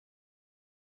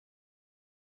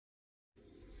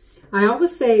I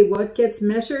always say what gets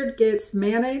measured gets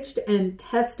managed, and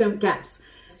tests don't guess.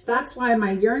 That's why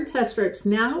my urine test strips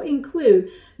now include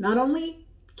not only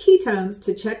ketones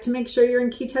to check to make sure you're in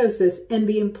ketosis, and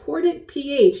the important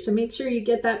pH to make sure you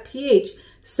get that pH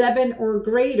 7 or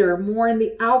greater, more in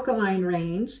the alkaline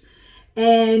range,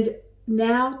 and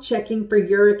now checking for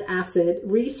uric acid.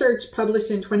 Research published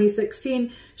in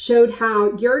 2016 showed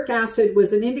how uric acid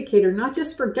was an indicator not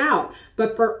just for gout,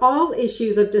 but for all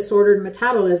issues of disordered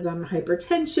metabolism: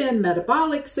 hypertension,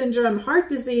 metabolic syndrome, heart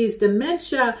disease,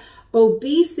 dementia,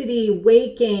 obesity,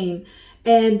 weight gain.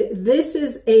 And this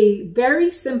is a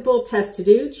very simple test to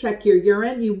do. Check your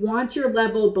urine. You want your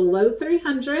level below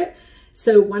 300.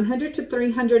 So 100 to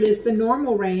 300 is the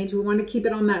normal range. We want to keep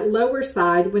it on that lower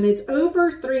side. When it's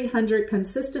over 300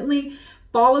 consistently,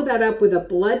 follow that up with a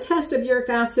blood test of uric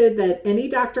acid that any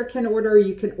doctor can order.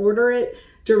 You can order it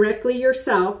directly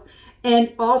yourself.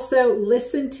 And also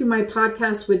listen to my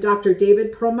podcast with Dr.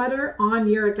 David Perlmutter on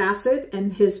uric acid,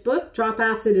 and his book, Drop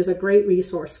Acid, is a great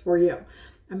resource for you.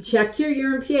 Check your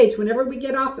urine pH. Whenever we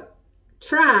get off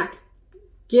track,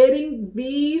 getting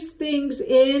these things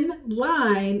in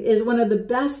line is one of the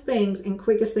best things and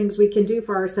quickest things we can do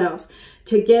for ourselves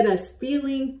to get us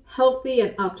feeling healthy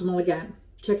and optimal again.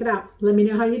 Check it out. Let me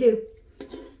know how you do.